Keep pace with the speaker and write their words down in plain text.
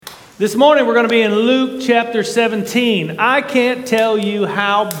This morning we're going to be in Luke chapter 17. I can't tell you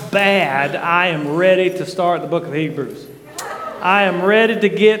how bad I am ready to start the book of Hebrews. I am ready to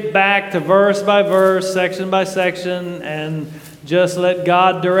get back to verse by verse, section by section, and just let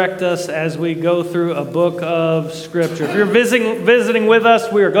God direct us as we go through a book of Scripture. If you're visiting with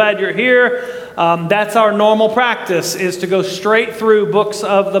us, we are glad you're here. That's our normal practice, is to go straight through books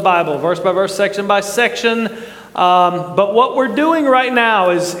of the Bible, verse by verse, section by section. But what we're doing right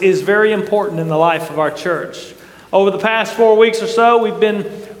now is very important in the life of our church. Over the past 4 weeks or so, we've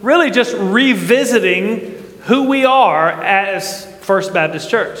been really just revisiting who we are as First Baptist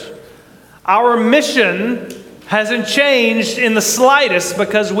Church. Our mission hasn't changed in the slightest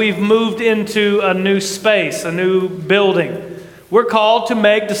because we've moved into a new space, a new building. We're called to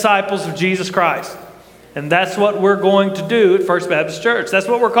make disciples of Jesus Christ. And that's what we're going to do at First Baptist Church. That's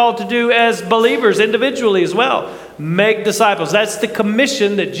what we're called to do as believers individually as well. Make disciples. That's the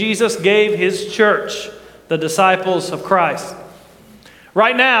commission that Jesus gave his church, the disciples of Christ.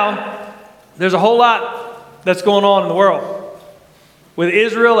 Right now, there's a whole lot that's going on in the world. With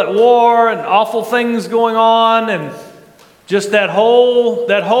Israel at war and awful things going on and just that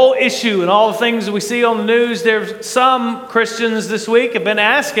whole issue and all the things that we see on the news, there's some Christians this week have been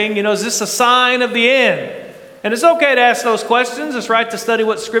asking, is this a sign of the end? And it's okay to ask those questions. It's right to study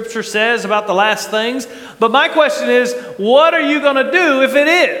what Scripture says about the last things. But my question is, what are you going to do if it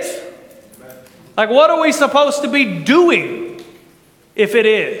is? Like, what are we supposed to be doing if it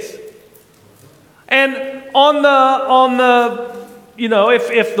is? And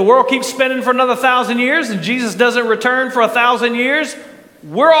if the world keeps spinning for another 1,000 years and Jesus doesn't return for 1,000 years,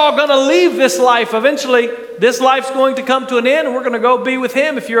 we're all going to leave this life eventually. This life's going to come to an end and we're going to go be with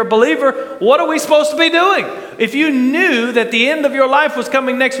him. If you're a believer, what are we supposed to be doing? If you knew that the end of your life was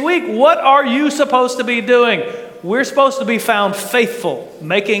coming next week, what are you supposed to be doing? We're supposed to be found faithful,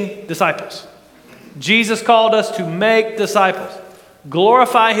 making disciples. Jesus called us to make disciples,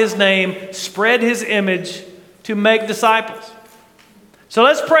 glorify his name, spread his image, to make disciples. So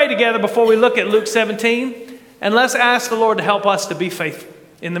let's pray together before we look at Luke 17, and let's ask the Lord to help us to be faithful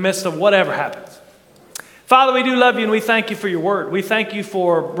in the midst of whatever happens. Father, we do love you and we thank you for your word. We thank you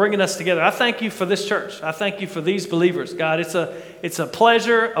for bringing us together. I thank you for this church. I thank you for these believers. God, it's a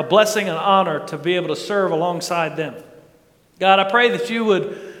pleasure, a blessing, an honor to be able to serve alongside them. God, I pray that you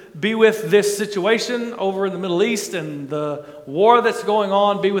would be with this situation over in the Middle East and the war that's going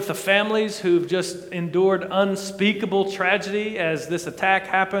on. Be with the families who've just endured unspeakable tragedy as this attack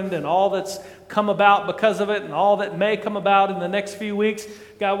happened and all that's come about because of it and all that may come about in the next few weeks.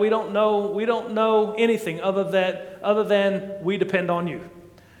 God, we don't know anything other than we depend on you.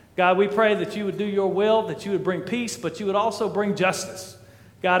 God, we pray that you would do your will, that you would bring peace, but you would also bring justice.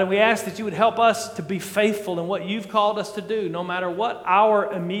 God, and we ask that you would help us to be faithful in what you've called us to do, no matter what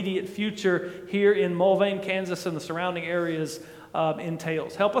our immediate future here in Mulvane, Kansas, and the surrounding areas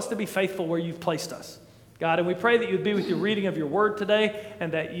entails. Help us to be faithful where you've placed us. God, and we pray that you would be with your reading of your word today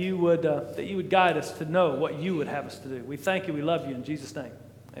and that you would guide us to know what you would have us to do. We thank you. We love you. In Jesus' name,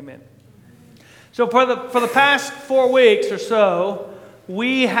 amen. So for the past 4 weeks or so,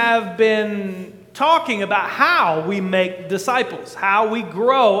 we have been talking about how we make disciples, how we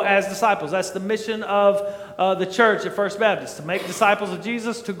grow as disciples. That's the mission of the church at First Baptist, to make disciples of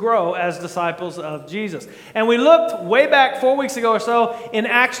Jesus, to grow as disciples of Jesus. And we looked way back 4 weeks ago or so in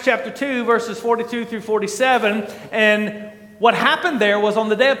Acts chapter 2, verses 42 through 47. And what happened there was on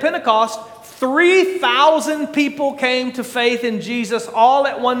the day of Pentecost, 3,000 people came to faith in Jesus all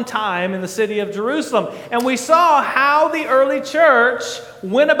at one time in the city of Jerusalem. And we saw how the early church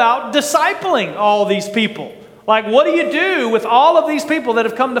went about discipling all these people. Like, what do you do with all of these people that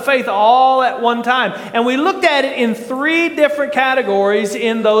have come to faith all at one time? And we looked at it in 3 different categories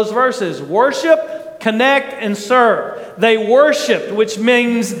in those verses: worship, connect, and serve. They worshiped, which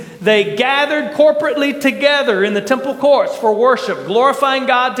means they gathered corporately together in the temple courts for worship, glorifying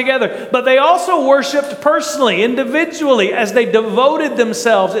God together. But they also worshiped personally, individually, as they devoted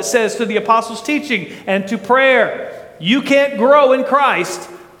themselves, it says, to the apostles' teaching and to prayer. You can't grow in Christ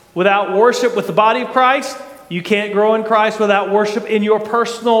without worship with the body of Christ. You can't grow in Christ without worship in your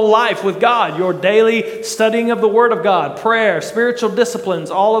personal life with God, your daily studying of the Word of God, prayer, spiritual disciplines,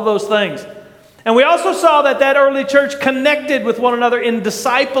 all of those things. And we also saw that early church connected with one another in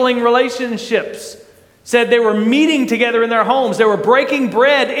discipling relationships. Said they were meeting together in their homes. They were breaking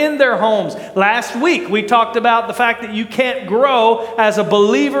bread in their homes. Last week, we talked about the fact that you can't grow as a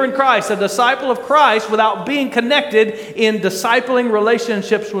believer in Christ, a disciple of Christ, without being connected in discipling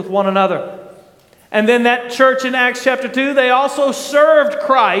relationships with one another. And then that church in Acts chapter 2, they also served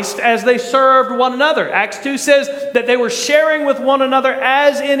Christ as they served one another. Acts 2 says that they were sharing with one another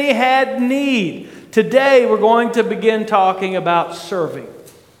as any had need. Today, we're going to begin talking about serving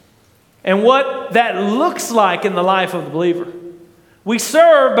and what that looks like in the life of the believer. We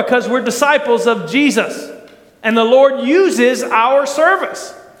serve because we're disciples of Jesus, and the Lord uses our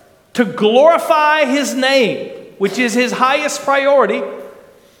service to glorify His name, which is His highest priority,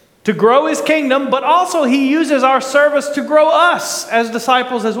 to grow His kingdom, but also He uses our service to grow us as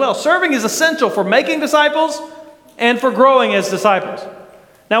disciples as well. Serving is essential for making disciples and for growing as disciples.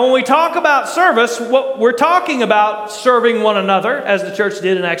 Now, when we talk about service, what we're talking about serving one another, as the church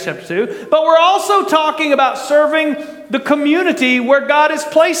did in Acts chapter 2, but we're also talking about serving the community where God has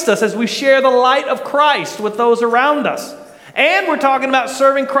placed us as we share the light of Christ with those around us. And we're talking about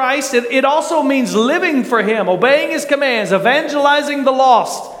serving Christ. It also means living for Him, obeying His commands, evangelizing the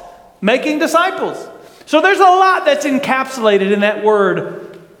lost, making disciples. So there's a lot that's encapsulated in that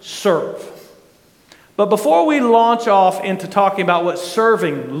word, serve. But before we launch off into talking about what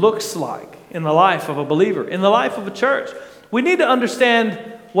serving looks like in the life of a believer, in the life of a church, we need to understand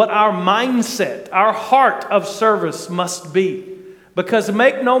what our mindset, our heart of service must be. Because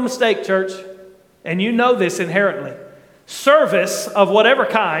make no mistake, church, and you know this inherently, service of whatever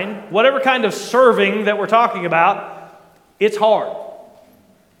kind of serving that we're talking about, it's hard.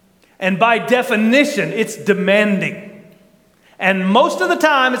 And by definition, it's demanding. And most of the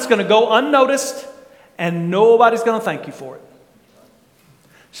time, it's going to go unnoticed, and nobody's going to thank you for it.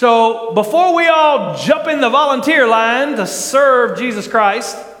 So before we all jump in the volunteer line to serve Jesus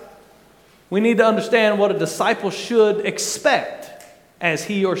Christ, we need to understand what a disciple should expect as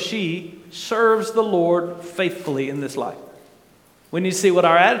he or she serves the Lord faithfully in this life. We need to see what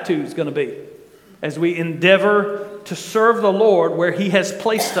our attitude is going to be as we endeavor to serve the Lord where He has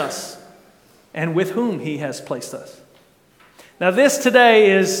placed us and with whom He has placed us. Now this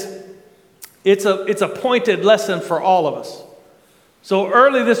today it's a pointed lesson for all of us. So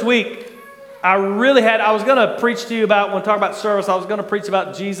early this week, I was going to preach to you about, when talking about service, I was going to preach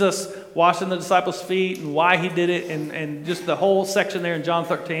about Jesus washing the disciples' feet and why He did it and just the whole section there in John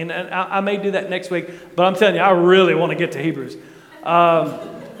 13. And I may do that next week, but I'm telling you, I really want to get to Hebrews.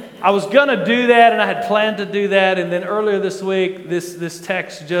 I was going to do that, and I had planned to do that, and then earlier this week, this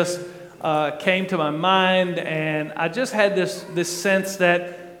text just came to my mind, and I just had this sense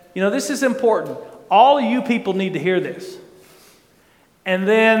that, this is important. All you people need to hear this. And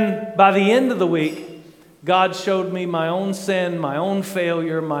then by the end of the week, God showed me my own sin, my own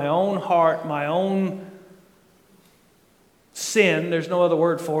failure, my own heart, my own sin. There's no other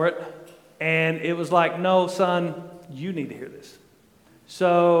word for it. And it was like, no, son, you need to hear this.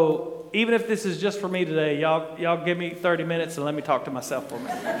 So even if this is just for me today, y'all give me 30 minutes and let me talk to myself for a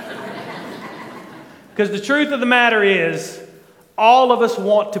minute. Because the truth of the matter is, all of us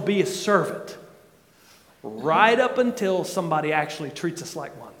want to be a servant right up until somebody actually treats us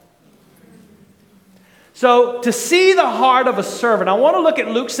like one. So to see the heart of a servant, I want to look at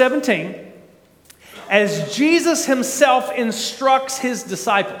Luke 17 as Jesus Himself instructs His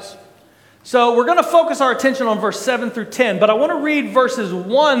disciples. So we're going to focus our attention on verse 7 through 10, but I want to read verses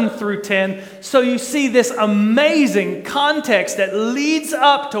 1 through 10 so you see this amazing context that leads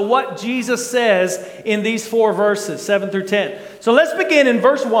up to what Jesus says in these 4 verses, 7 through 10. So let's begin in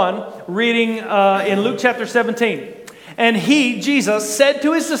verse 1, reading in Luke chapter 17. And He, Jesus, said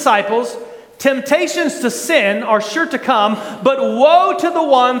to His disciples, "Temptations to sin are sure to come, but woe to the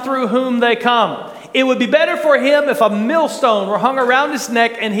one through whom they come. It would be better for him if a millstone were hung around his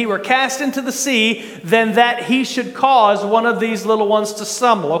neck and he were cast into the sea than that he should cause one of these little ones to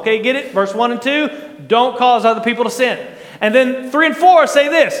stumble." Okay, get it? Verse 1 and 2, don't cause other people to sin. And then 3 and 4 say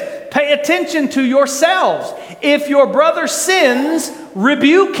this, "Pay attention to yourselves. If your brother sins,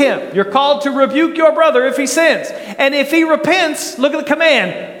 rebuke him." You're called to rebuke your brother if he sins. "And if he repents," look at the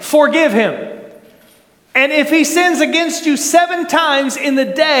command, "forgive him. And if he sins against you 7 times in the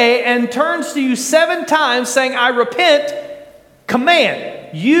day and turns to you 7 times saying, 'I repent,' command,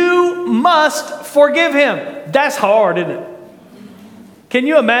 you must forgive him." That's hard, isn't it? Can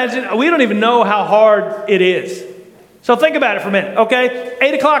you imagine? We don't even know how hard it is. So think about it for a minute, okay?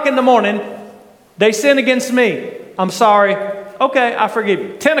 8 o'clock in the morning, they sin against me. I'm sorry. Okay, I forgive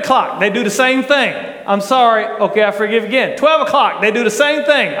you. 10 o'clock, they do the same thing. I'm sorry. Okay, I forgive again. 12 o'clock, they do the same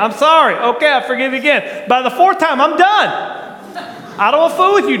thing. I'm sorry. Okay, I forgive again. By the 4th time, I'm done. I don't want to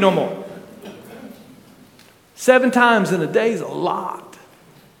fool with you no more. 7 times in a day is a lot.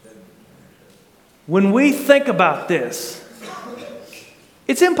 When we think about this,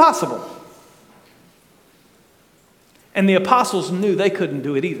 it's impossible. And the apostles knew they couldn't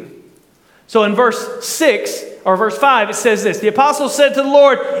do it either. So in verse 6 or verse 5, it says this: the apostles said to the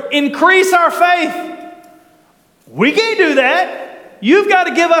Lord, increase our faith. We can't do that. You've got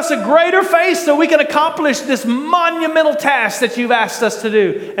to give us a greater faith so we can accomplish this monumental task that you've asked us to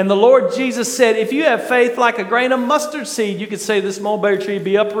do. And the Lord Jesus said, if you have faith like a grain of mustard seed, you could say this mulberry tree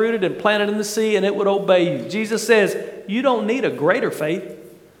be uprooted and planted in the sea and it would obey you. Jesus says, you don't need a greater faith.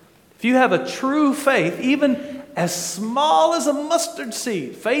 If you have a true faith, even as small as a mustard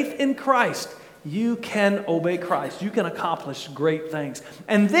seed, faith in Christ, you can obey Christ. You can accomplish great things.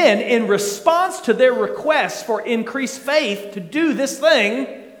 And then, in response to their request for increased faith to do this thing,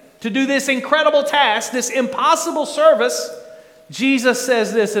 to do this incredible task, this impossible service, Jesus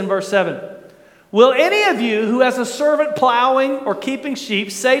says this in verse 7. Will any of you who has a servant plowing or keeping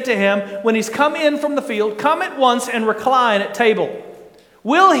sheep say to him when he's come in from the field, come at once and recline at table?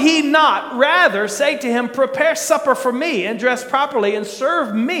 Will he not rather say to him, prepare supper for me and dress properly and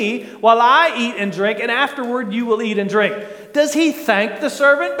serve me while I eat and drink, and afterward you will eat and drink? Does he thank the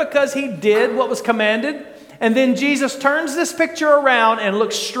servant because he did what was commanded? And then Jesus turns this picture around and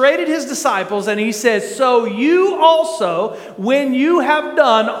looks straight at his disciples and he says, so you also, when you have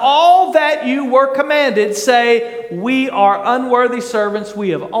done all that you were commanded, say, we are unworthy servants. We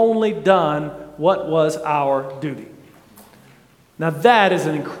have only done what was our duty. Now that is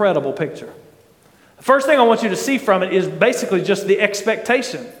an incredible picture. The first thing I want you to see from it is basically just the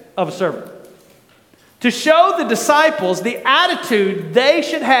expectation of a servant. To show the disciples the attitude they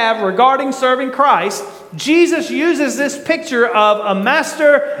should have regarding serving Christ, Jesus uses this picture of a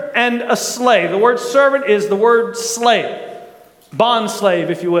master and a slave. The word servant is the word slave, bond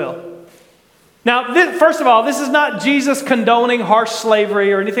slave, if you will. Now, first of all, this is not Jesus condoning harsh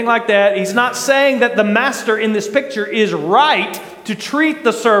slavery or anything like that. He's not saying that the master in this picture is right to treat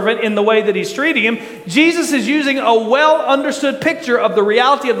the servant in the way that he's treating him. Jesus is using a well-understood picture of the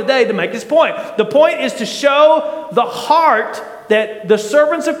reality of the day to make his point. The point is to show the heart that the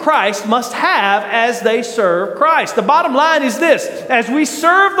servants of Christ must have as they serve Christ. The bottom line is this: as we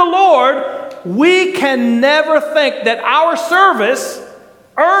serve the Lord, we can never think that our service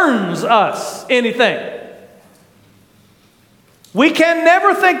earns us anything. We can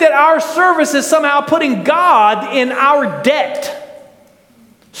never think that our service is somehow putting God in our debt.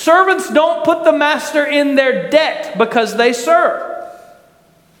 Servants don't put the master in their debt because they serve.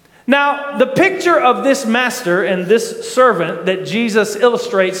 Now, the picture of this master and this servant that Jesus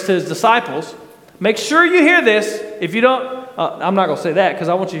illustrates to his disciples, make sure you hear this. If you don't, I'm not going to say that because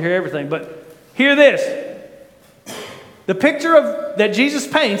I want you to hear everything, but hear this. The picture that Jesus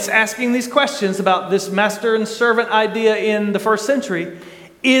paints asking these questions about this master and servant idea in the first century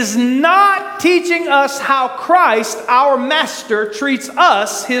is not teaching us how Christ, our master, treats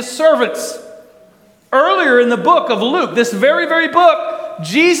us, his servants. Earlier in the book of Luke, this very, very book,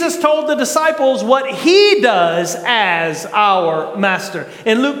 Jesus told the disciples what he does as our master.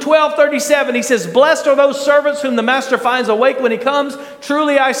 In Luke 12:37, he says, blessed are those servants whom the master finds awake when he comes.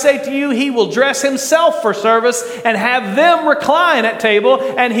 Truly I say to you, he will dress himself for service and have them recline at table,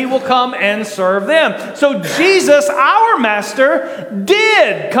 and he will come and serve them. So Jesus, our master,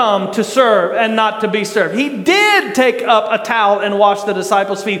 did come to serve and not to be served. He did take up a towel and wash the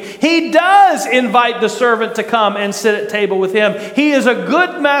disciples' feet. He does invite the servant to come and sit at table with him. He is a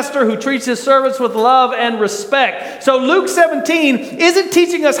good master who treats his servants with love and respect. So Luke 17 isn't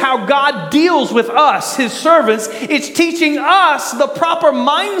teaching us how God deals with us, his servants. It's teaching us the proper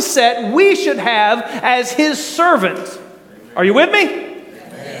mindset we should have as his servants. Are you with me?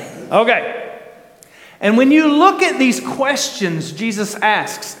 Okay. And when you look at these questions Jesus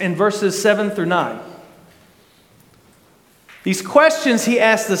asks in verses 7 through 9, these questions he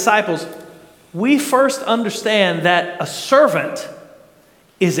asks the disciples, we first understand that a servant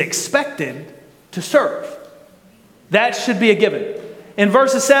is expected to serve. That should be a given. In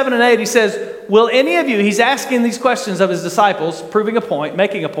verses 7 and 8, he says, will any of you, he's asking these questions of his disciples, proving a point,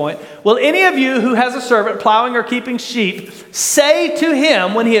 making a point. Will any of you who has a servant plowing or keeping sheep say to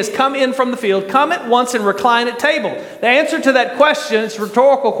him when he has come in from the field, come at once and recline at table? The answer to that question, it's a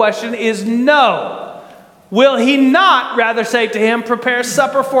rhetorical question, is no. Will he not rather say to him, prepare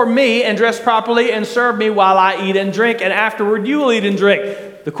supper for me and dress properly and serve me while I eat and drink, and afterward you will eat and drink?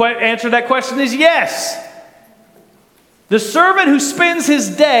 The answer to that question is yes. The servant who spends his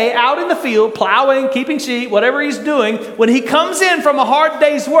day out in the field, plowing, keeping sheep, whatever he's doing, when he comes in from a hard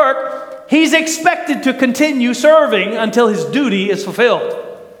day's work, he's expected to continue serving until his duty is fulfilled.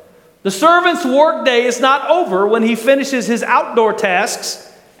 The servant's work day is not over when he finishes his outdoor tasks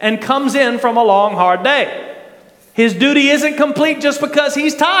and comes in from a long, hard day. His duty isn't complete just because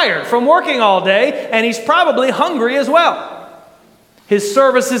he's tired from working all day, and he's probably hungry as well. His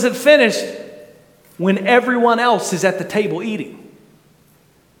service isn't finished when everyone else is at the table eating.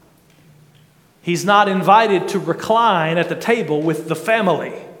 He's not invited to recline at the table with the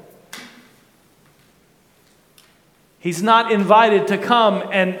family. He's not invited to come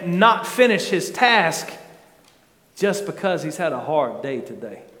and not finish his task just because he's had a hard day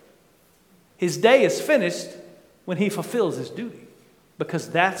today. His day is finished when he fulfills his duty, because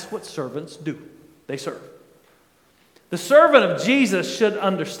that's what servants do. They serve. The servant of Jesus should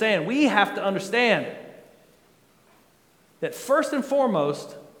understand. We have to understand that first and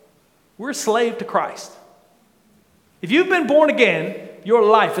foremost, we're a slave to Christ. If you've been born again, your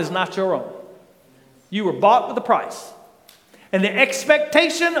life is not your own. You were bought with a price. And the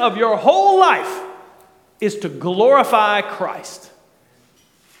expectation of your whole life is to glorify Christ.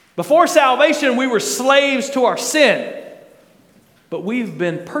 Before salvation, we were slaves to our sin. But we've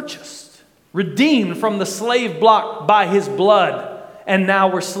been purchased, redeemed from the slave block by his blood. And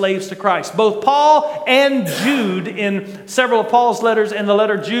now we're slaves to Christ. Both Paul and Jude, in several of Paul's letters, and the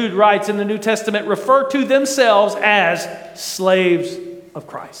letter Jude writes in the New Testament, refer to themselves as slaves of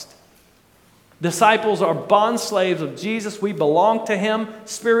Christ. Disciples are bond slaves of Jesus. We belong to him,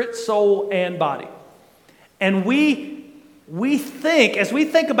 spirit, soul, and body. And we think, as we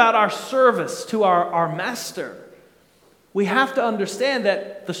think about our service to our master, we have to understand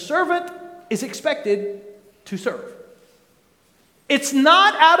that the servant is expected to serve. It's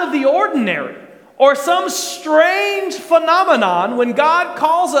not out of the ordinary or some strange phenomenon when God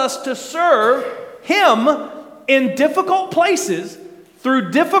calls us to serve him in difficult places,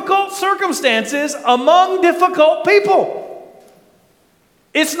 through difficult circumstances, among difficult people.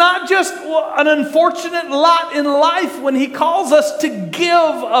 It's not just an unfortunate lot in life when he calls us to give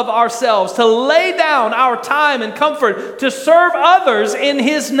of ourselves, to lay down our time and comfort, to serve others in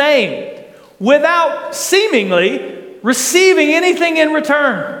his name, without seemingly receiving anything in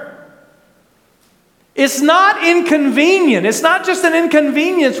return. It's not inconvenient. It's not just an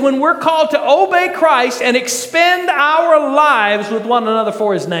inconvenience when we're called to obey Christ and expend our lives with one another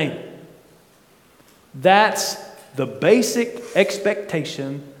for his name. That's the basic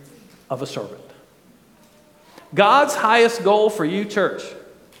expectation of a servant. God's highest goal for you, church,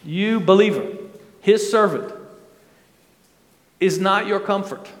 you believer, his servant, is not your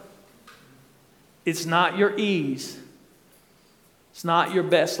comfort. It's not your ease. It's not your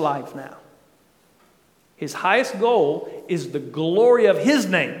best life now. His highest goal is the glory of his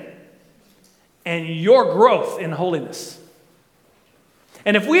name and your growth in holiness.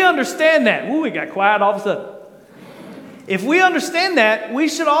 And if we understand that, we got quiet all of a sudden. If we understand that, we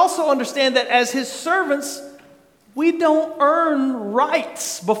should also understand that as his servants, we don't earn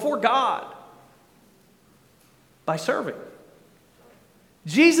rights before God by serving.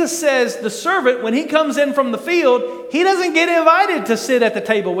 Jesus says the servant, when he comes in from the field, he doesn't get invited to sit at the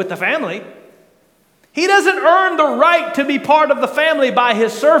table with the family. He doesn't earn the right to be part of the family by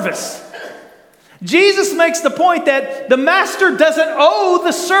his service. Jesus makes the point that the master doesn't owe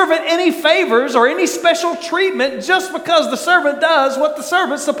the servant any favors or any special treatment just because the servant does what the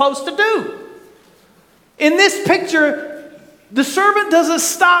servant's supposed to do. In this picture, the servant doesn't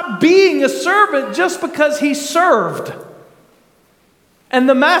stop being a servant just because he served. And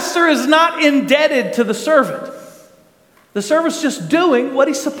the master is not indebted to the servant. The servant's just doing what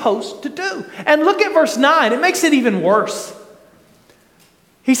he's supposed to do. And look at verse 9. It makes it even worse.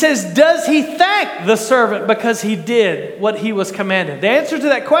 He says, does he thank the servant because he did what he was commanded? The answer to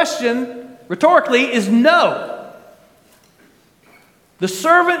that question, rhetorically, is no. The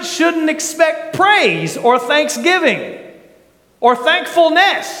servant shouldn't expect praise or thanksgiving or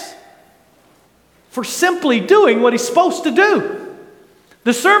thankfulness for simply doing what he's supposed to do.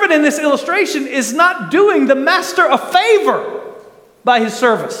 The servant in this illustration is not doing the master a favor by his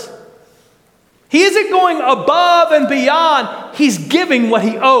service. He isn't going above and beyond. He's giving what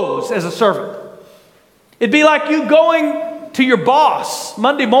he owes as a servant. It'd be like you going to your boss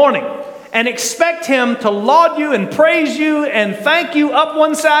Monday morning and expect him to laud you and praise you and thank you up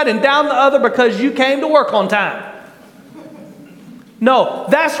one side and down the other because you came to work on time. No,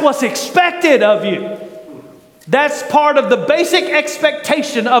 that's what's expected of you. That's part of the basic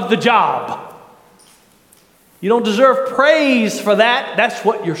expectation of the job. You don't deserve praise for that. That's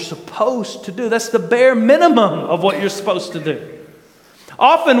what you're supposed to do. That's the bare minimum of what you're supposed to do.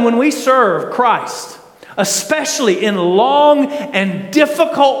 Often when we serve Christ, especially in long and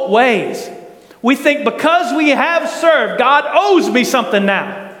difficult ways, we think because we have served, God owes me something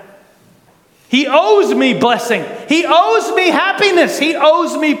now. He owes me blessing. He owes me happiness. He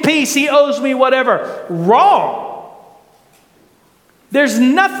owes me peace. He owes me whatever. Wrong. There's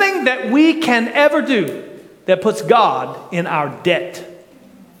nothing that we can ever do that puts God in our debt.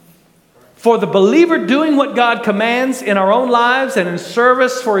 For the believer doing what God commands in our own lives and in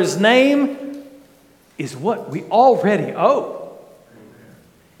service for His name is what we already owe.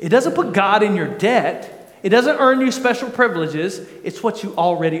 It doesn't put God in your debt. It doesn't earn you special privileges. It's what you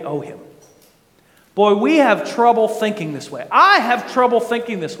already owe Him. Boy, we have trouble thinking this way. I have trouble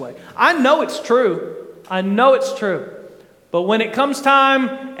thinking this way. I know it's true. I know it's true. But when it comes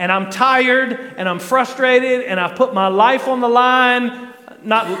time and I'm tired and I'm frustrated and I've put my life on the line,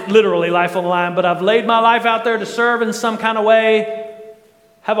 not literally life on the line, but I've laid my life out there to serve in some kind of way,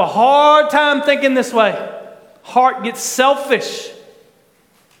 have a hard time thinking this way. Heart gets selfish.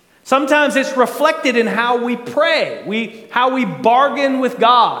 Sometimes it's reflected in how we pray, how we bargain with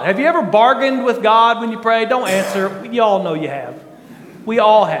God. Have you ever bargained with God when you pray? Don't answer. You all know you have. We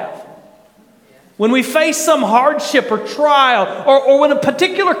all have. When we face some hardship or trial, or when a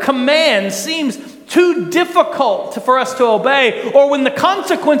particular command seems too difficult for us to obey, or when the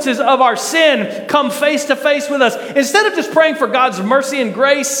consequences of our sin come face to face with us, instead of just praying for God's mercy and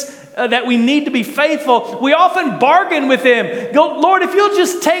grace that we need to be faithful, we often bargain with Him. Go, Lord, if you'll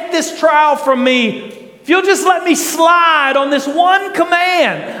just take this trial from me, if you'll just let me slide on this one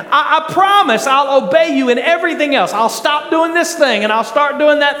command, I promise I'll obey you in everything else. I'll stop doing this thing and I'll start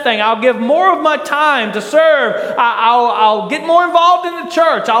doing that thing. I'll give more of my time to serve. I'll get more involved in the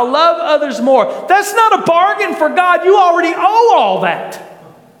church. I'll love others more. That's not a bargain for God. You already owe all that.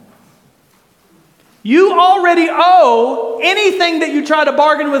 You already owe anything that you try to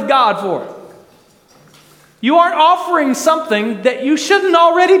bargain with God for. You aren't offering something that you shouldn't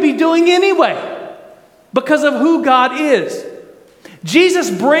already be doing anyway, because of who God is.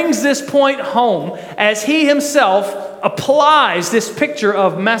 Jesus brings this point home as He Himself applies this picture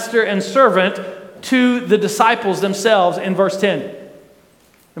of master and servant to the disciples themselves in verse 10.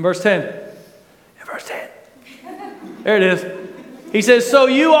 In verse 10. In verse 10. There it is. He says, so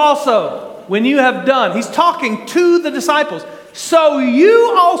you also, when you have done, He's talking to the disciples. So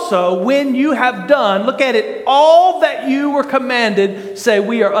you also, when you have done, look at it, all that you were commanded, say,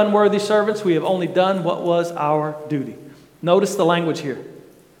 we are unworthy servants. We have only done what was our duty. Notice the language here.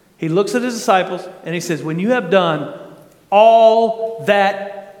 He looks at His disciples and He says, when you have done all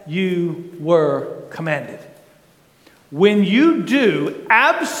that you were commanded. When you do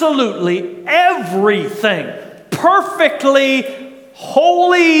absolutely everything perfectly,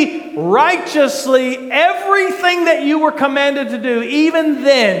 holy, righteously, everything that you were commanded to do, even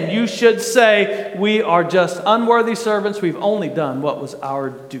then you should say, we are just unworthy servants. We've only done what was our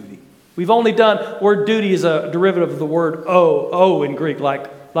duty. We've only done, word duty is a derivative of the word owe in Greek,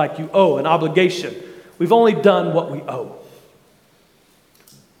 like you owe, an obligation. We've only done what we owe.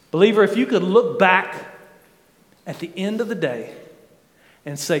 Believer, if you could look back at the end of the day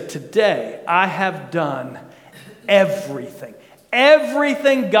and say, today I have done everything.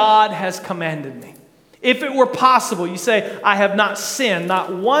 Everything God has commanded me. If it were possible, you say, I have not sinned,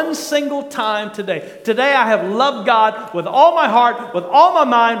 not one single time today. Today I have loved God with all my heart, with all my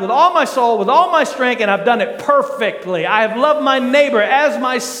mind, with all my soul, with all my strength, and I've done it perfectly. I have loved my neighbor as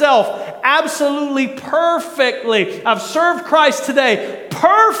myself, absolutely perfectly. I've served Christ today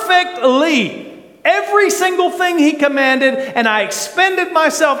perfectly. Every single thing He commanded, and I expended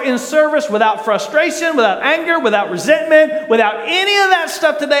myself in service without frustration, without anger, without resentment, without any of that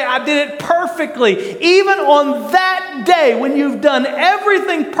stuff today. I did it perfectly. Even on that day when you've done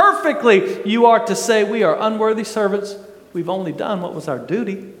everything perfectly, you are to say, we are unworthy servants. We've only done what was our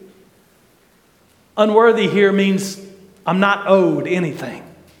duty. Unworthy here means I'm not owed anything.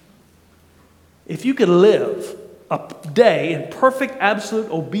 If you could live a day in perfect,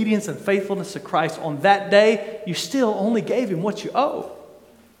 absolute obedience and faithfulness to Christ on that day, you still only gave Him what you owe.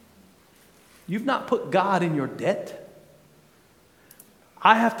 You've not put God in your debt.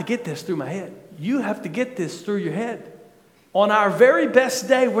 I have to get this through my head. You have to get this through your head. On our very best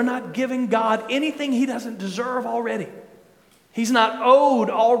day, we're not giving God anything He doesn't deserve already. He's not owed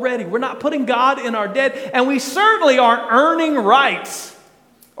already. We're not putting God in our debt, and we certainly aren't earning rights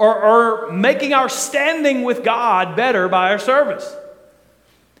or making our standing with God better by our service.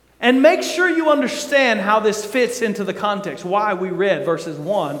 And make sure you understand how this fits into the context, why we read verses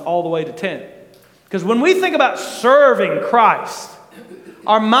 1 all the way to 10. Because when we think about serving Christ,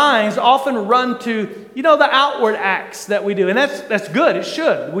 our minds often run to, the outward acts that we do. And that's good. It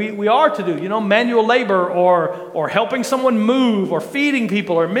should. We are to do, manual labor or helping someone move or feeding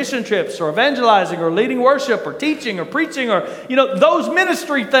people or mission trips or evangelizing or leading worship or teaching or preaching or, those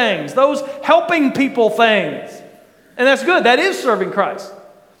ministry things, those helping people things. And that's good. That is serving Christ.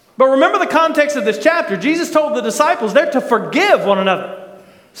 But remember the context of this chapter. Jesus told the disciples they're to forgive one another.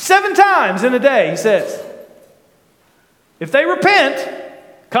 7 times in a day, He says. If they repent,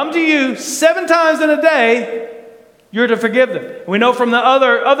 come to you 7 times in a day, you're to forgive them. We know from the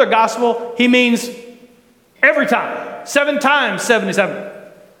other gospel, he means every time. 7 times 77.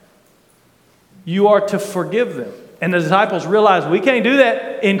 You are to forgive them. And the disciples realized we can't do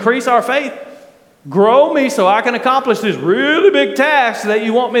that. Increase our faith. Grow me so I can accomplish this really big task that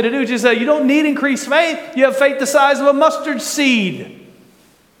you want me to do. Jesus said, you don't need increased faith. You have faith the size of a mustard seed.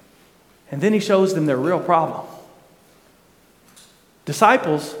 And then he shows them their real problem.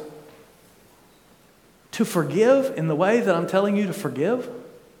 Disciples, to forgive in the way that I'm telling you to forgive,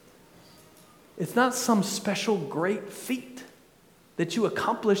 it's not some special great feat that you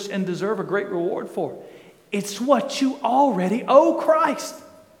accomplished and deserve a great reward for. It's what you already owe Christ.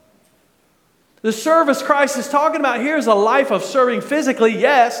 The service Christ is talking about here is a life of serving physically,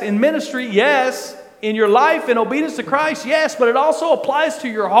 yes. In ministry, yes. In your life, in obedience to Christ, yes. But it also applies to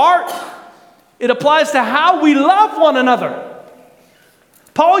your heart. It applies to how we love one another.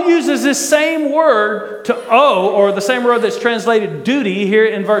 Paul uses this same word to owe, or the same word that's translated duty here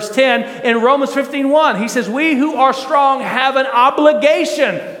in verse 10 in Romans 15:1. He says, we who are strong have an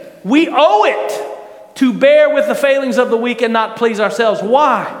obligation. We owe it to bear with the failings of the weak and not please ourselves.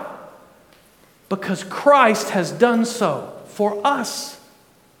 Why? Because Christ has done so for us.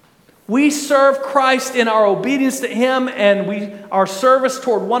 We serve Christ in our obedience to Him and our service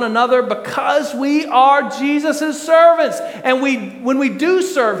toward one another because we are Jesus' servants. And when we do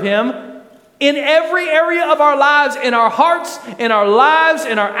serve Him in every area of our lives, in our hearts, in our lives,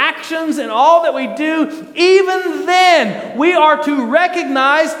 in our actions, in all that we do, even then we are to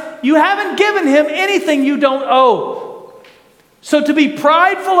recognize you haven't given Him anything you don't owe. So to be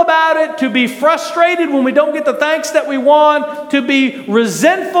prideful about it, to be frustrated when we don't get the thanks that we want, to be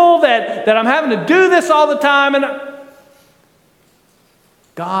resentful that I'm having to do this all the time, and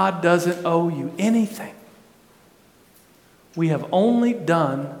God doesn't owe you anything. We have only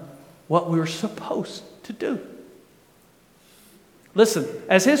done what we're supposed to do. Listen,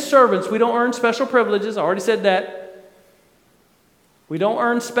 as His servants, we don't earn special privileges. I already said that. We don't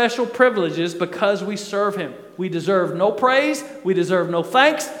earn special privileges because we serve Him. We deserve no praise. We deserve no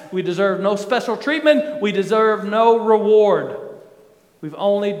thanks. We deserve no special treatment. We deserve no reward. We've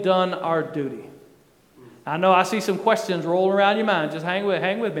only done our duty. I know I see some questions rolling around your mind. Just hang with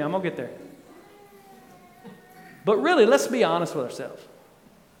me. I'm going to get there. But really, let's be honest with ourselves.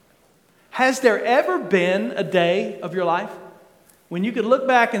 Has there ever been a day of your life when you could look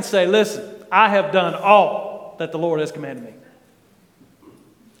back and say, listen, I have done all that the Lord has commanded me?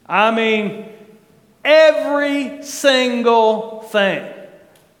 I mean, every single thing.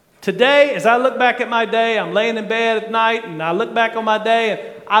 Today, as I look back at my day, I'm laying in bed at night and I look back on my day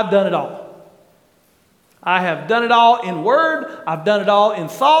and I've done it all. I have done it all in word. I've done it all in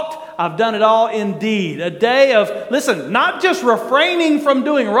thought. I've done it all in deed. A day of, listen, not just refraining from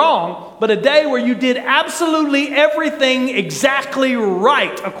doing wrong, but a day where you did absolutely everything exactly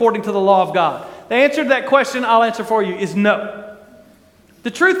right according to the law of God. The answer to that question I'll answer for you is no. The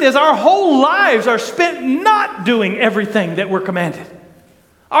truth is, our whole lives are spent not doing everything that we're commanded.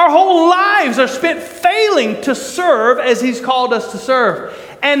 Our whole lives are spent failing to serve as He's called us to serve.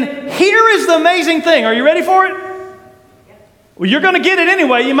 And here is the amazing thing. Are you ready for it? Well, you're going to get it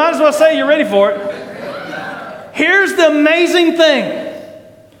anyway. You might as well say you're ready for it. Here's the amazing thing.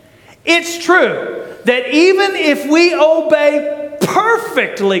 It's true that even if we obey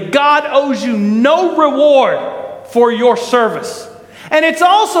perfectly, God owes you no reward for your service. And it's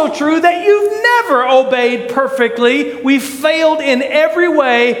also true that you've never obeyed perfectly. We've failed in every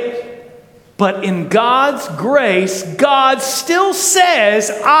way. But in God's grace, God still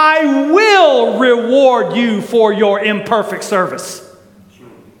says, I will reward you for your imperfect service.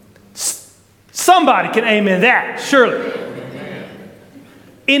 Somebody can amen that, surely.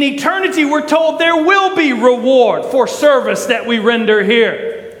 In eternity, we're told there will be reward for service that we render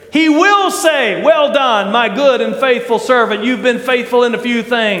here. He will say, well done, my good and faithful servant. You've been faithful in a few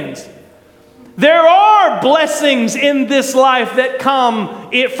things. There are blessings in this life that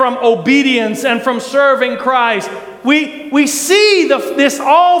come from obedience and from serving Christ. We see this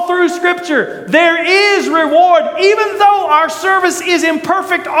all through Scripture. There is reward. Even though our service is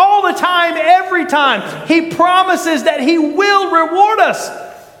imperfect all the time, every time, He promises that He will reward us.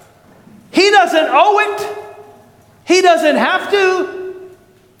 He doesn't owe it. He doesn't have to.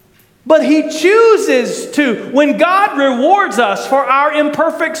 But He chooses to. When God rewards us for our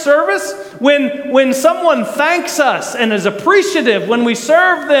imperfect service, when someone thanks us and is appreciative when we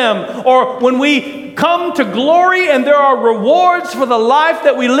serve them, or when we come to glory and there are rewards for the life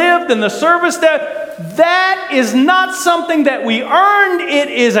that we lived and the service that is not something that we earned. It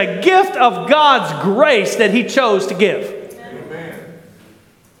is a gift of God's grace that He chose to give. Amen.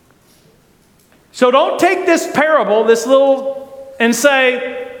 So don't take this parable, and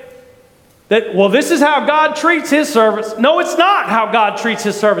say that, well, this is how God treats his servants. No, it's not how God treats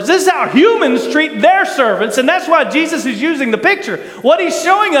his servants. This is how humans treat their servants, and that's why Jesus is using the picture. What he's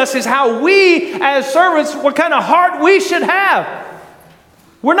showing us is how we, as servants, what kind of heart we should have.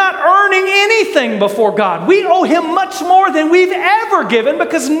 We're not earning anything before God. We owe him much more than we've ever given,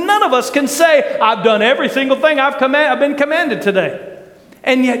 because none of us can say, I've done every single thing I've been commanded today.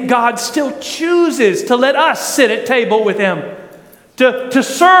 And yet God still chooses to let us sit at table with him, to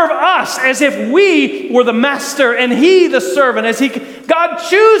serve us as if we were the master and he the servant. God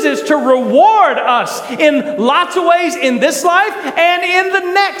chooses to reward us in lots of ways in this life and in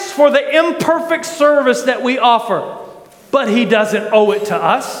the next for the imperfect service that we offer. But he doesn't owe it to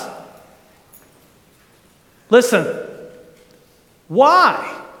us. Listen,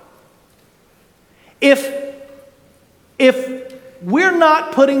 why? If we're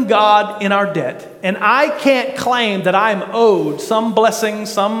not putting God in our debt, and I can't claim that I'm owed some blessing,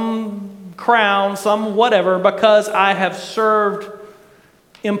 some crown, some whatever, because I have served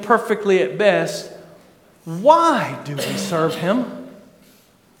imperfectly at best, why do we serve him?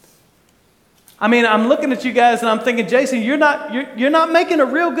 I mean, I'm looking at you guys and I'm thinking, Jason, you're not making a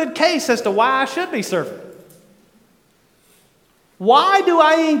real good case as to why I should be serving. Why do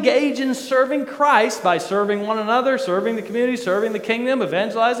I engage in serving Christ by serving one another, serving the community, serving the kingdom,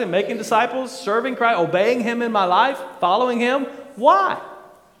 evangelizing, making disciples, serving Christ, obeying him in my life, following him? Why?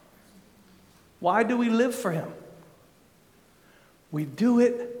 Why do we live for him? We do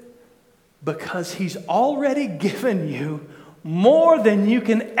it because he's already given you more than you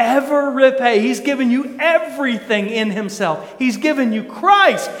can ever repay. He's given you everything in himself. He's given you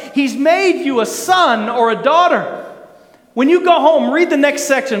Christ. He's made you a son or a daughter. When you go home, read the next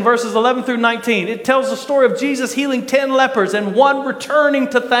section, verses 11 through 19. It tells the story of Jesus healing 10 lepers and one returning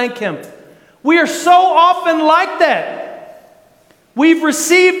to thank him. We are so often like that. We've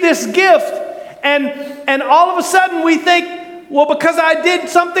received this gift, and all of a sudden we think, well, because I did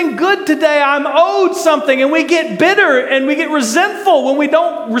something good today, I'm owed something, and we get bitter and we get resentful when we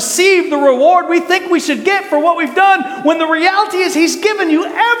don't receive the reward we think we should get for what we've done, when the reality is he's given you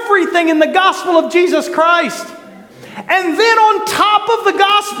everything in the gospel of Jesus Christ. And then on top of the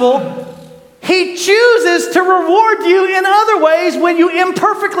gospel, he chooses to reward you in other ways when you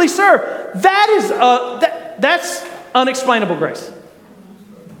imperfectly serve. That's unexplainable grace.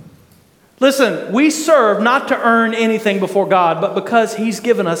 Listen, we serve not to earn anything before God, but because he's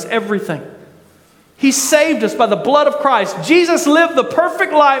given us everything. He saved us by the blood of Christ. Jesus lived the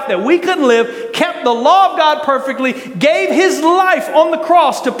perfect life that we couldn't live, kept the law of God perfectly, gave his life on the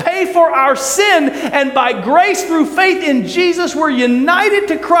cross to pay for our sin, and by grace through faith in Jesus, we're united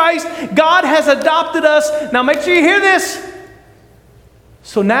to Christ. God has adopted us. Now make sure you hear this.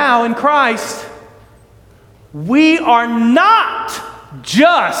 So now in Christ, we are not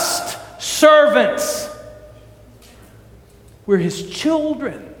just servants. We're his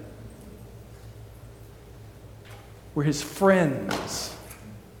children. We're his friends.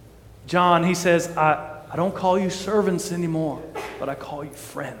 John, he says, I don't call you servants anymore, but I call you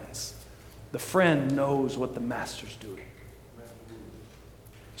friends. The friend knows what the master's doing.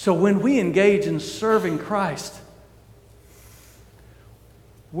 So when we engage in serving Christ,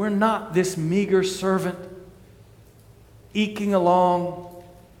 we're not this meager servant eking along,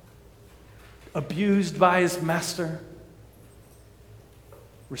 abused by his master,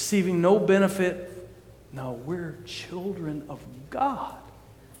 receiving no benefit. No, we're children of God,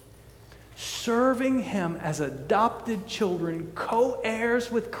 serving him as adopted children, co-heirs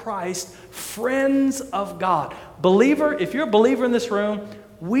with Christ, friends of God. Believer, if you're a believer in this room,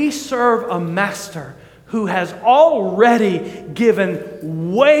 we serve a master who has already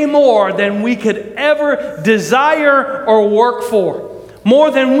given way more than we could ever desire or work for.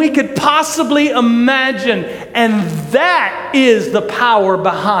 More than we could possibly imagine. And that is the power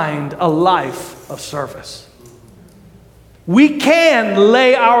behind a life of service. We can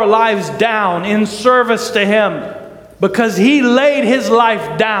lay our lives down in service to him because he laid his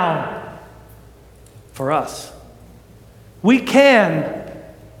life down for us. We can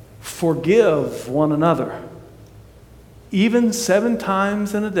forgive one another, even 7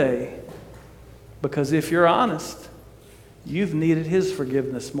 times in a day, because if you're honest, you've needed his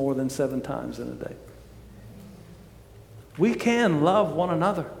forgiveness more than 7 times in a day. We can love one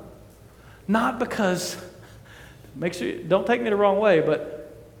another. Not because, make sure, don't take me the wrong way,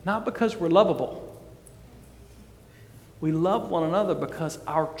 but not because we're lovable. We love one another because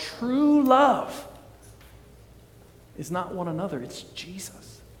our true love is not one another, it's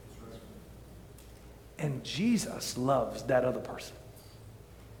Jesus. And Jesus loves that other person.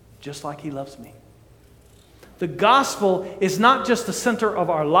 just like He loves me. The gospel is not just the center of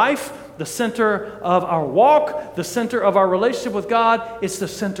our life, the center of our walk, the center of our relationship with God. It's the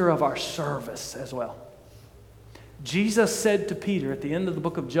center of our service as well. Jesus said to Peter at the end of the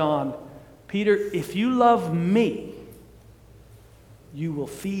book of John, Peter, if you love me, you will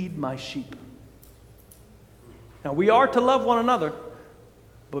feed my sheep. Now, we are to love one another,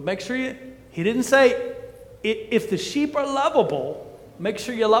 but make sure he didn't say, if the sheep are lovable, make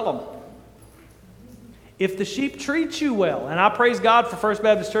sure you love them. If the sheep treat you well, and I praise God for First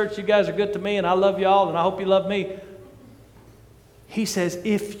Baptist Church, you guys are good to me, and I love y'all, and I hope you love me. He says,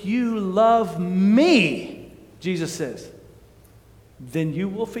 if you love me, Jesus says, then you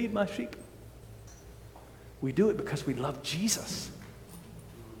will feed my sheep. We do it because we love Jesus.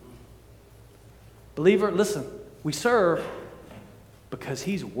 Believer, listen, we serve because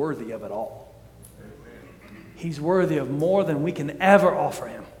He's worthy of it all. He's worthy of more than we can ever offer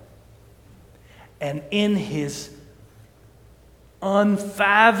Him. And in His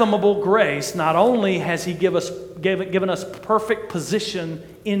unfathomable grace, not only has He given us perfect position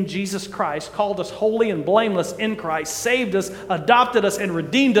in Jesus Christ, called us holy and blameless in Christ, saved us, adopted us, and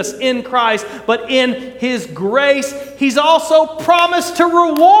redeemed us in Christ, but in His grace, He's also promised to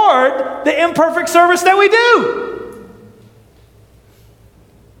reward the imperfect service that we do.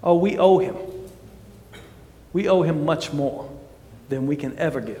 Oh, we owe Him. We owe Him much more than we can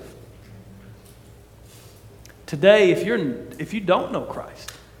ever give. Today, if you don't know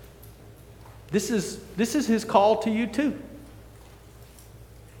Christ, this is His call to you too.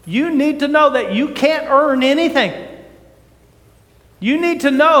 You need to know that you can't earn anything. You need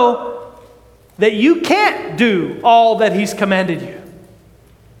to know that you can't do all that He's commanded you.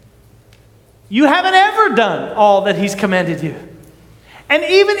 You haven't ever done all that He's commanded you. And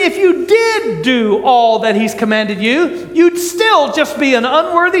even if you did do all that He's commanded you, you'd still just be an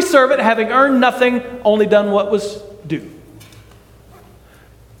unworthy servant, having earned nothing, only done what was due.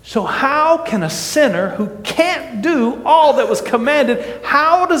 So how can a sinner who can't do all that was commanded,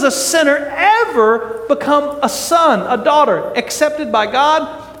 how does a sinner ever become a son, a daughter, accepted by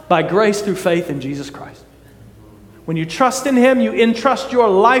God? By grace through faith in Jesus Christ. When you trust in Him, you entrust your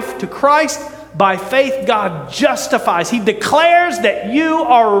life to Christ. By faith, God justifies. He declares that you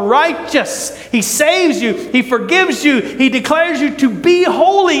are righteous. He saves you. He forgives you. He declares you to be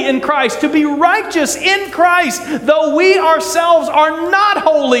holy in Christ, to be righteous in Christ, though we ourselves are not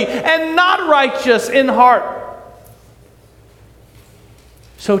holy and not righteous in heart.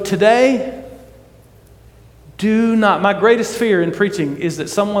 So today, my greatest fear in preaching is that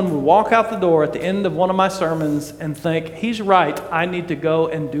someone would walk out the door at the end of one of my sermons and think, he's right, I need to go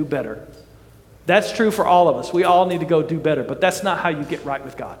and do better. That's true for all of us. We all need to go do better, but that's not how you get right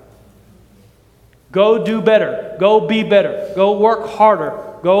with God. Go do better. Go be better. Go work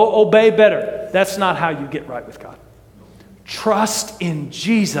harder. Go obey better. That's not how you get right with God. Trust in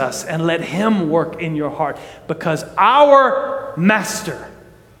Jesus and let Him work in your heart, because our master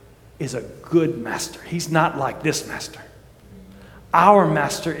is a good master. He's not like this master. Our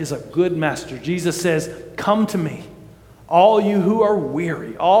master is a good master. Jesus says, come to me. All you who are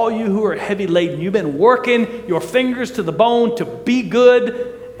weary, all you who are heavy laden, you've been working your fingers to the bone to be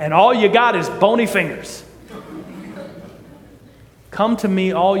good, and all you got is bony fingers. Come to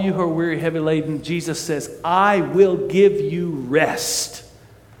me, all you who are weary, heavy laden. Jesus says, I will give you rest.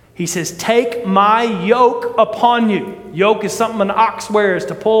 He says, take my yoke upon you. Yoke is something an ox wears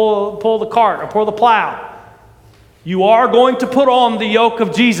to pull the cart or pull the plow. You are going to put on the yoke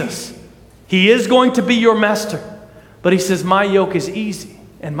of Jesus. He is going to be your master. But He says, my yoke is easy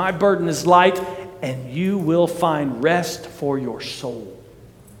and my burden is light, and you will find rest for your soul.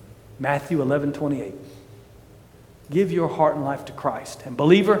 Matthew 11:28. Give your heart and life to Christ. And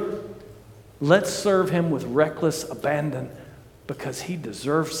believer, let's serve Him with reckless abandon, because He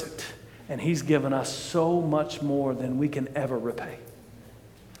deserves it. And He's given us so much more than we can ever repay.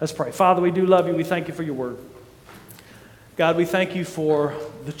 Let's pray. Father, we do love You. We thank You for Your word. God, we thank You for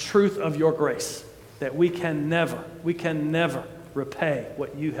the truth of Your grace, that we can never repay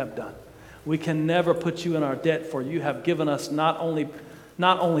what You have done. We can never put You in our debt, for You have given us not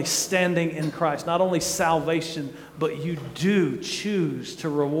only standing in Christ, not only salvation, but You do choose to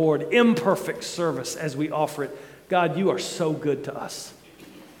reward imperfect service as we offer it. God, You are so good to us.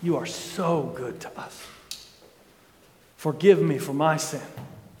 You are so good to us. Forgive me for my sin.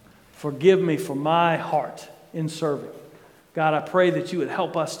 Forgive me for my heart in serving. God, I pray that You would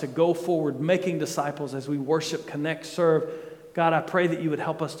help us to go forward making disciples as we worship, connect, serve. God, I pray that You would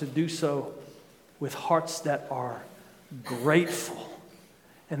help us to do so with hearts that are grateful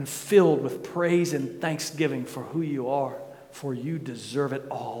and filled with praise and thanksgiving for who You are. for you deserve it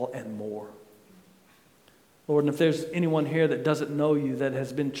all and more. Lord, and if there's anyone here that doesn't know you, that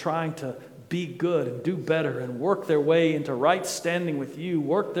has been trying to be good and do better and work their way into right standing with you,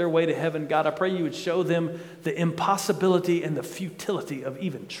 work their way to heaven, God, I pray you would show them the impossibility and the futility of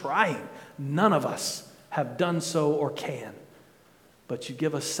even trying. None of us have done so or can. But you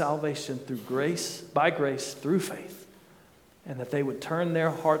give us salvation through grace, by grace, through faith. And that they would turn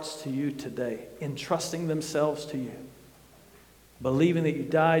their hearts to you today, entrusting themselves to you. Believing that you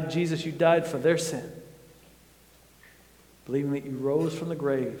died, Jesus, you died for their sin. Believing that you rose from the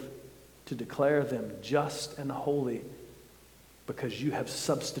grave to declare them just and holy because you have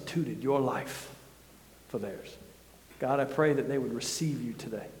substituted your life for theirs. God, I pray that they would receive you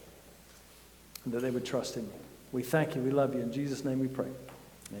today and that they would trust in you. We thank you. We love you. In Jesus' name we pray.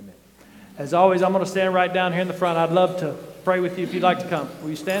 Amen. As always, I'm going to stand right down here in the front. I'd love to pray with you if you'd like to come. Will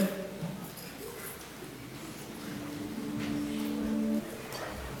you stand?